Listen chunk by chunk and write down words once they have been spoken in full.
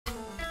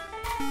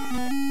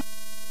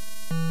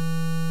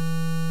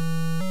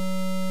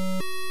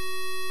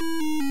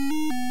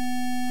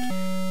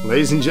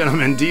Ladies and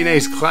gentlemen,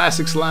 DNA's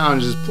Classics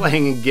Lounge is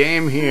playing a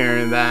game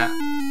here that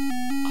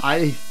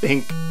I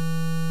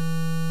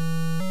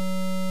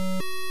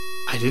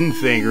didn't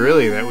think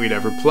really that we'd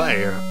ever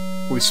play.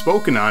 We've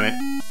spoken on it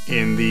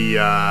in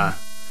the,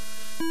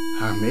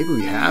 maybe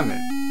we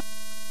haven't.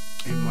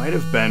 It might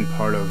have been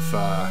part of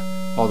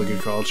All the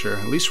Good Culture,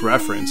 at least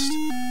referenced.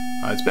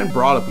 It's been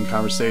brought up in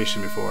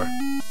conversation before.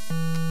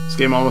 This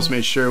game almost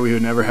made sure we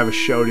would never have a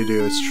show to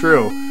do. It's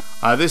true.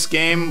 This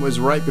game was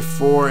right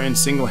before and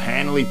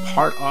single-handedly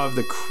part of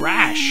the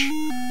crash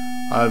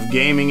of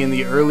gaming in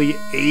the early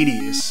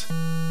 80s.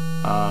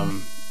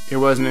 It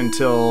wasn't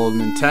until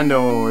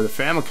Nintendo or the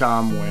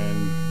Famicom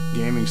when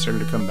gaming started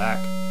to come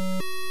back.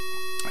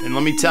 And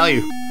let me tell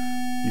you,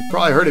 you've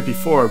probably heard it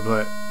before,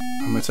 but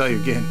I'm going to tell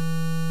you again.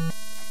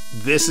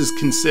 This is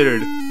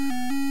considered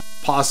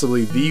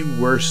possibly the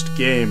worst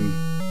game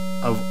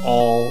of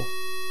all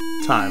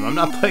time. I'm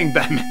not playing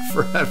Batman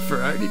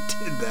Forever. I already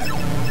did that.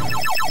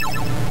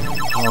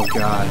 Oh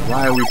god,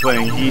 why are we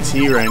playing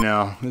E.T. right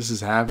now? This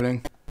is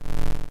happening.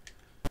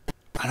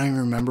 I don't even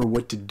remember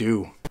what to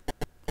do.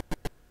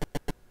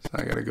 So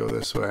I gotta go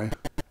this way.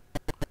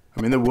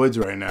 I'm in the woods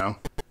right now.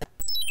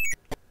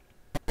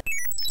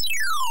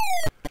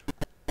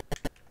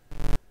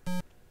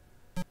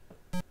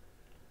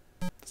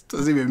 This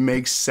doesn't even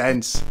make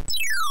sense.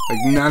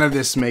 Like, none of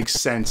this makes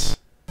sense.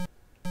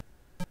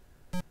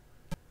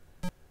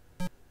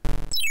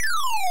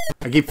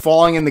 I keep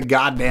falling in the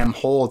goddamn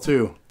hole,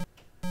 too.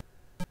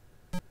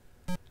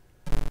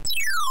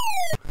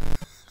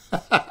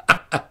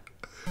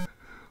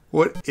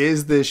 What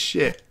is this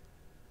shit?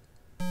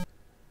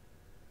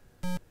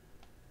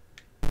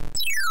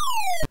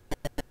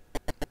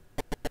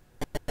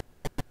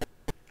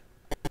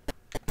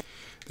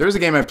 There was a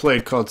game I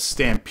played called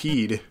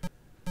Stampede.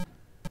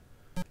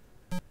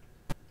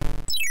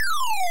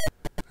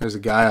 There's a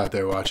guy out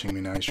there watching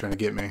me now. He's trying to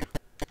get me.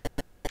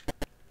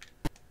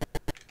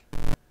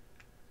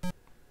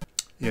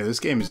 Yeah,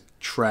 this game is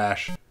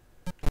trash.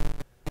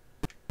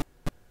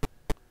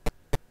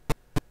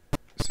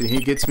 See, he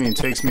gets me and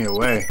takes me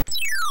away.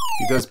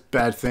 He does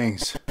bad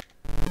things.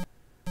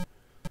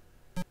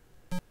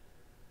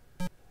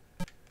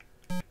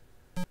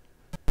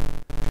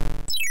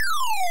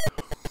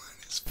 What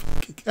is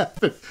fucking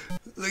happening?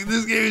 Like,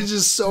 this game is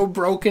just so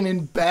broken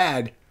and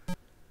bad.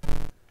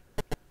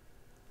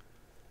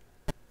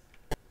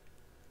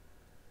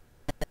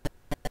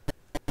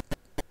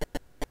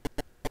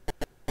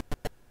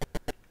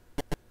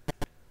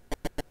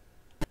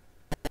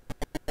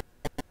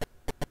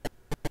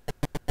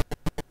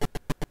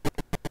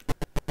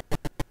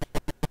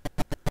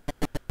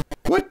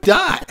 What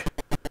dot?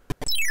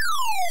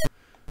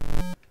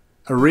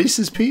 A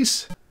Reese's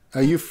piece?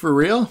 Are you for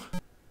real?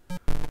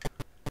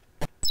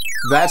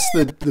 That's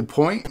the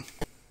point?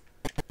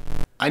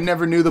 I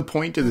never knew the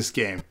point to this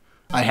game.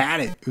 I had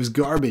it. It was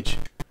garbage.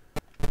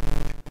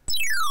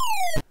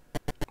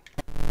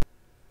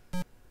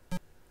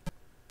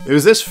 It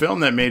was this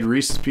film that made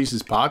Reese's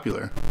Pieces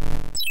popular.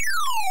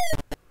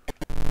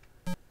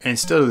 And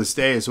still to this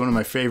day, it's one of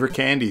my favorite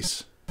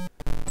candies.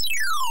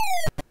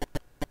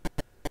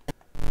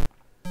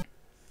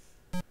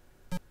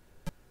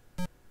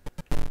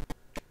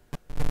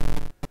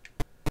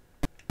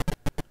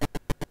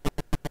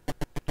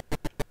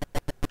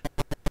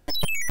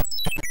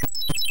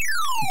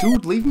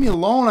 Dude, leave me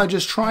alone. I'm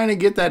just trying to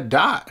get that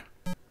dot.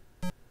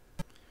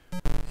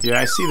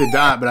 Yeah, I see the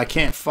dot, but I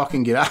can't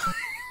fucking get out.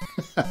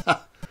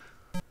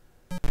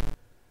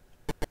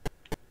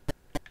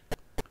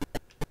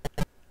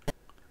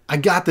 I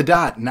got the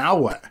dot. Now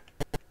what?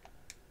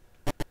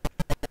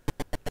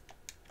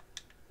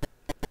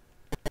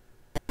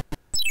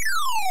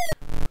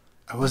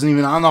 I wasn't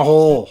even on the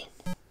hole.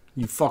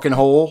 You fucking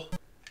hole.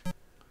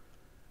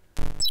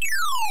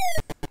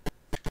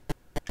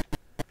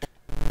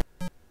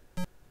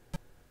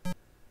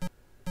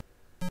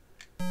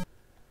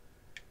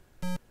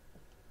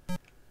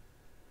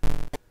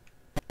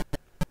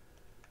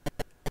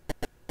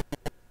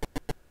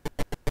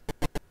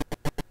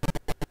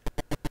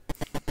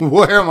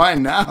 Where am I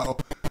now?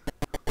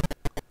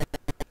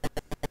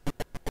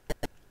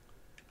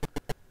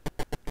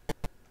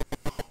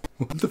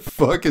 What the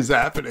fuck is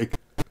happening?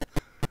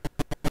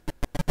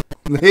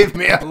 Leave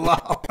me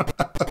alone.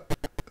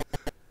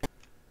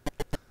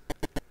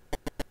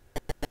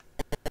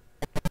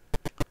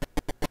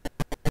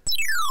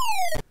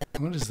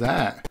 What is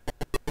that?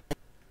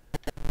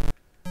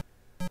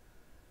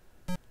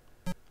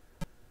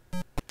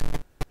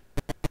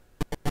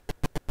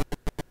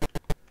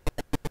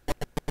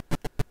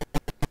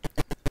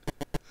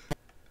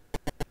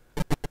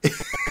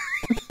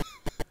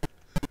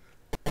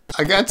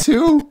 I got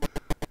two.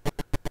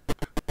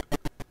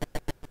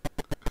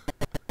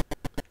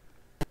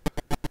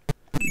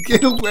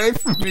 Get away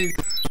from me.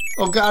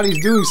 Oh god, he's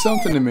doing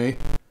something to me.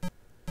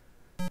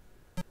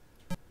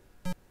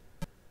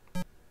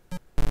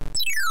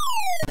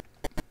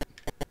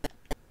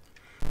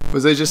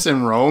 Was I just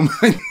in Rome?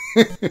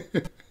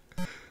 It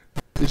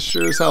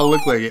sure as hell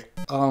looked like it.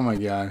 Oh my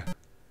god.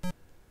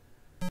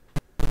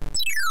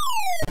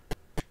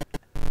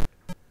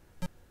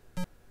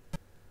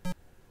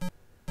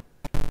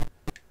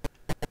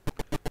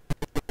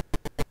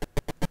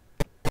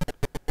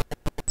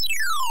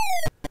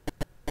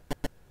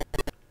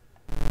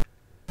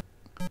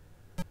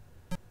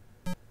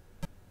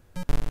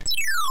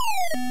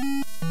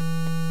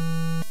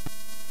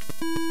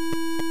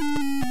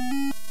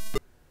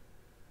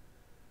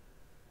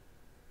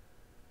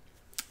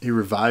 He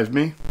revived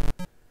me.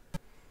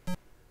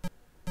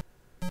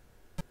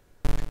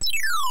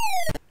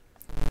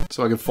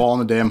 So I could fall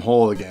in the damn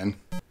hole again.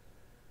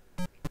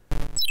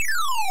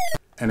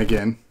 And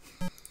again.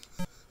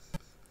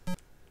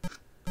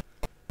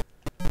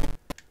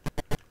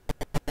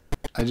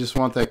 I just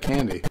want that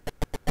candy.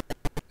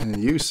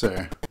 And you,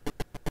 sir.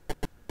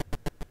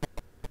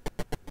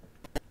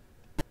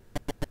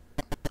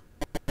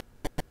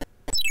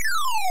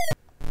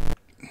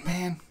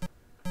 Man.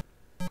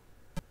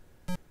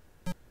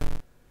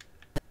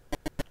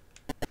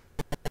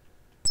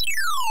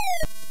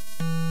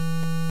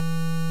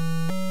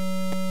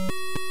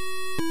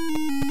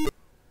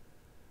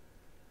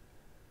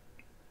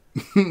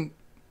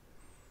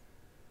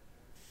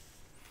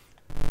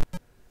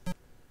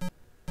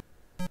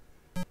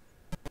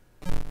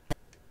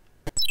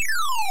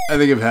 I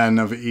think I've had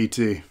enough of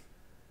E.T.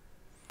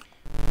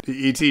 Did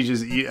E.T.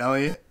 just eat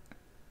Elliot?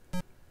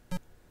 I'm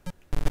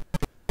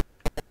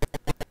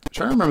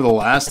trying to remember the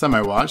last time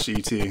I watched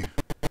E.T.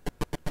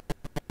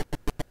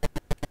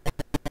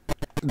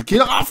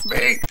 Get off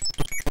me!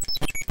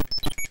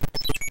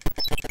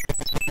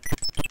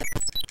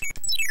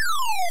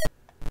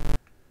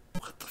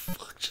 What the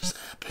fuck just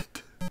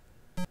happened?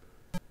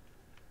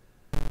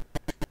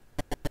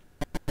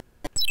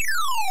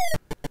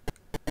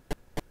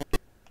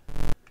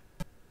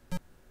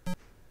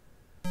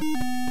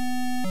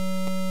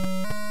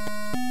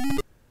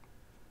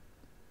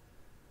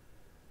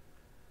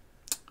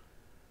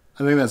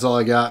 I think that's all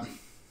I got.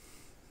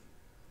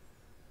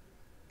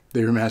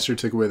 The remaster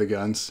took away the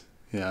guns.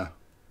 Yeah.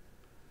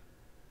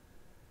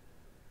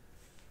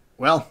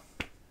 Well,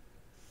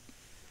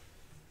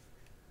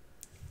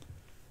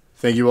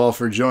 thank you all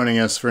for joining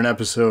us for an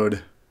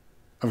episode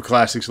of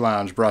Classics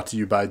Lounge brought to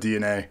you by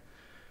DNA.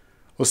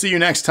 We'll see you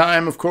next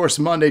time. Of course,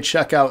 Monday,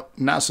 check out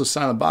Not So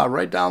Silent Bob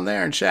right down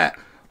there in chat.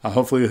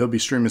 Hopefully he'll be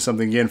streaming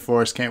something again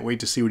for us. Can't wait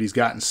to see what he's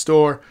got in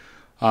store.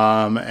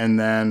 And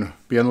then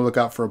be on the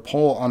lookout for a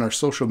poll on our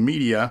social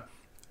media.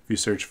 If you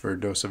search for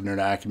Dose of Nerd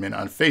Acumen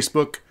on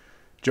Facebook,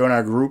 join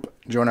our group,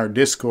 join our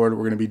Discord.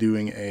 We're going to be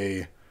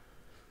doing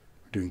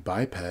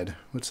biped.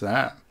 What's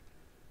that?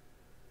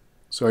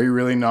 So are you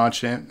really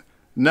notching?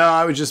 No,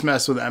 I would just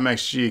mess with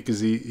MXG because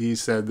he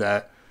said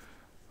that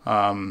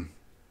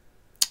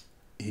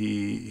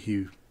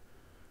he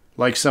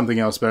likes something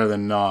else better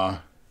than Nah,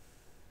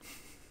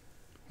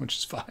 which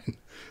is fine.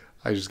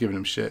 I was just giving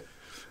him shit.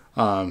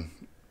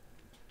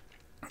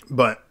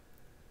 But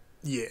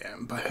yeah,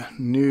 but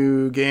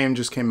new game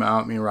just came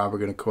out. Me and Rob are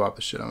going to co-op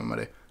the shit on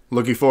Monday.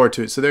 Looking forward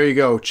to it. So there you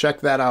go.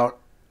 Check that out.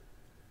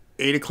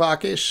 8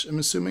 o'clock-ish, I'm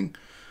assuming,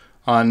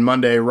 on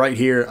Monday right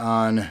here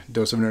on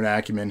Dose of Nerd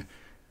Acumen.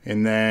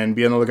 And then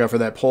be on the lookout for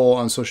that poll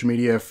on social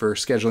media for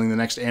scheduling the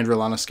next Andrea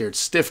Lana Scared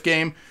Stiff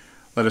game.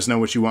 Let us know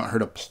what you want her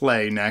to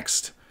play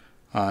next.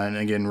 And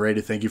again, Ray,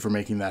 to thank you for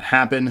making that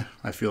happen.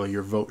 I feel like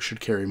your vote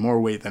should carry more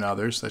weight than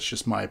others. That's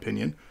just my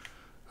opinion.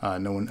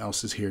 No one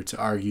else is here to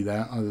argue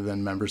that other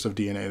than members of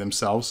DNA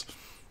themselves.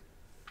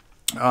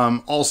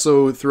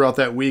 Also, throughout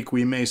that week,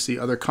 we may see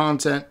other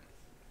content.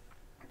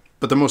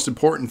 But the most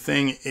important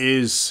thing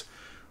is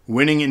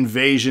winning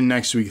Invasion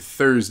next week,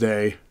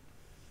 Thursday.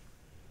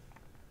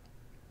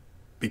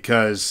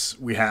 Because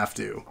we have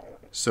to.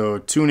 So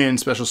tune in,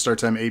 special start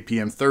time 8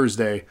 p.m.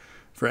 Thursday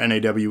for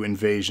NAW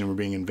Invasion. We're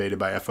being invaded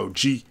by FOG.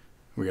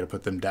 We got to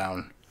put them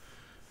down.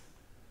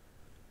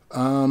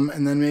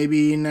 And then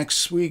maybe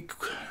next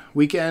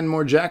weekend,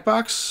 more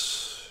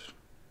Jackbox.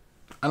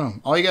 I don't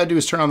know. All you got to do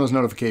is turn on those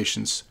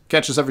notifications.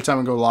 Catch us every time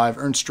we go live.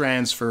 Earn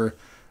strands for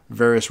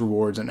various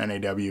rewards in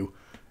NAW.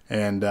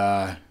 And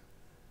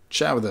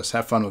chat with us.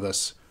 Have fun with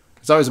us.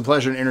 It's always a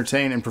pleasure to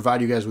entertain and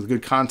provide you guys with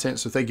good content.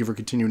 So thank you for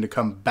continuing to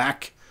come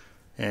back.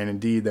 And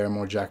indeed, there are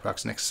more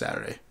Jackbox next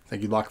Saturday.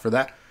 Thank you, Locke, for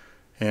that.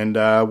 And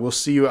we'll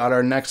see you at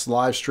our next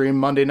live stream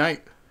Monday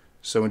night.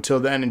 So until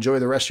then, enjoy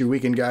the rest of your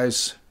weekend,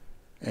 guys.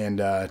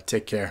 And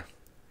take care.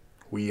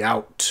 We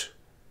out.